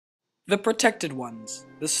The Protected Ones,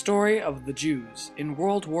 the story of the Jews in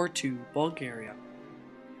World War II Bulgaria.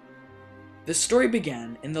 The story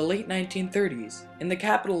began in the late 1930s in the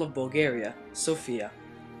capital of Bulgaria, Sofia.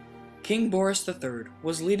 King Boris III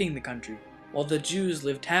was leading the country, while the Jews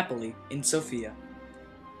lived happily in Sofia.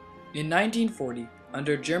 In 1940,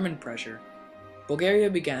 under German pressure, Bulgaria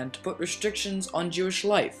began to put restrictions on Jewish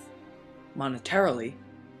life, monetarily,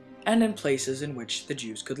 and in places in which the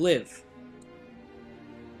Jews could live.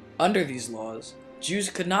 Under these laws,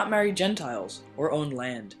 Jews could not marry Gentiles or own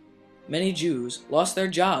land. Many Jews lost their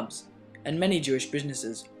jobs, and many Jewish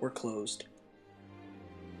businesses were closed.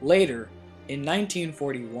 Later, in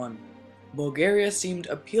 1941, Bulgaria seemed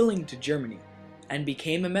appealing to Germany and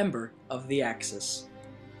became a member of the Axis.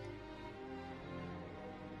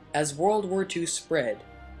 As World War II spread,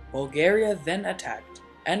 Bulgaria then attacked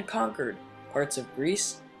and conquered parts of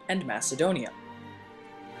Greece and Macedonia.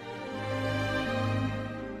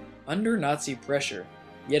 Under Nazi pressure,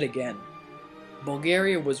 yet again,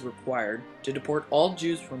 Bulgaria was required to deport all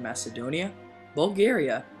Jews from Macedonia,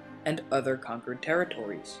 Bulgaria, and other conquered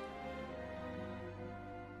territories.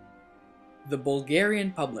 The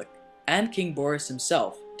Bulgarian public and King Boris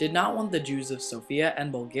himself did not want the Jews of Sofia and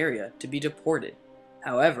Bulgaria to be deported.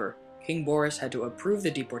 However, King Boris had to approve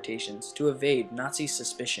the deportations to evade Nazi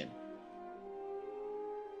suspicion.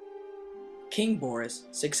 King Boris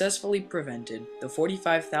successfully prevented the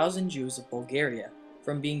 45,000 Jews of Bulgaria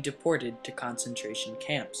from being deported to concentration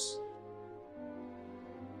camps.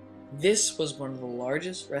 This was one of the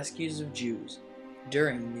largest rescues of Jews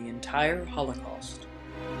during the entire Holocaust.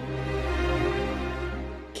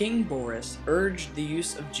 King Boris urged the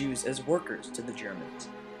use of Jews as workers to the Germans,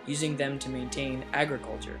 using them to maintain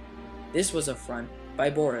agriculture. This was a front by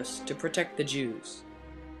Boris to protect the Jews.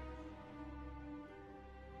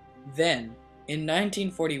 Then, in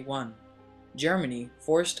 1941, Germany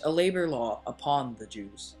forced a labor law upon the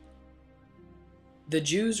Jews. The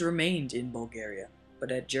Jews remained in Bulgaria,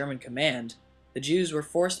 but at German command, the Jews were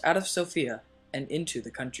forced out of Sofia and into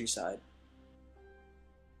the countryside.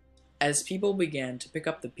 As people began to pick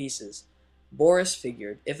up the pieces, Boris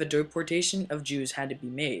figured if a deportation of Jews had to be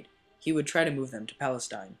made, he would try to move them to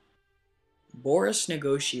Palestine. Boris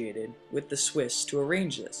negotiated with the Swiss to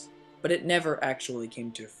arrange this, but it never actually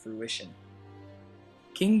came to fruition.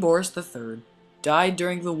 King Boris III died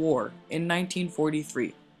during the war in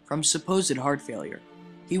 1943 from supposed heart failure.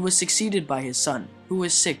 He was succeeded by his son, who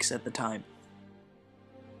was 6 at the time.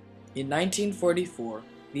 In 1944,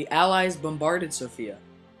 the Allies bombarded Sofia,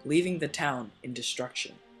 leaving the town in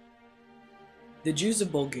destruction. The Jews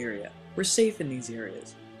of Bulgaria were safe in these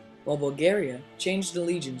areas, while Bulgaria changed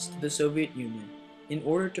allegiance to the Soviet Union in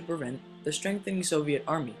order to prevent the strengthening Soviet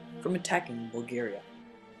army from attacking Bulgaria.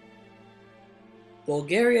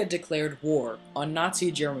 Bulgaria declared war on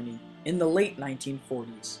Nazi Germany in the late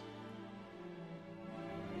 1940s.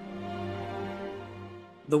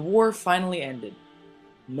 The war finally ended.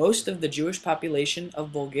 Most of the Jewish population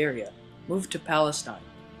of Bulgaria moved to Palestine,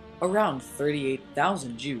 around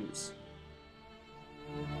 38,000 Jews.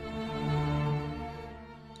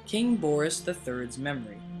 King Boris III's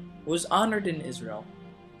memory was honored in Israel,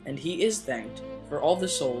 and he is thanked for all the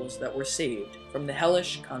souls that were saved from the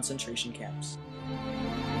hellish concentration camps.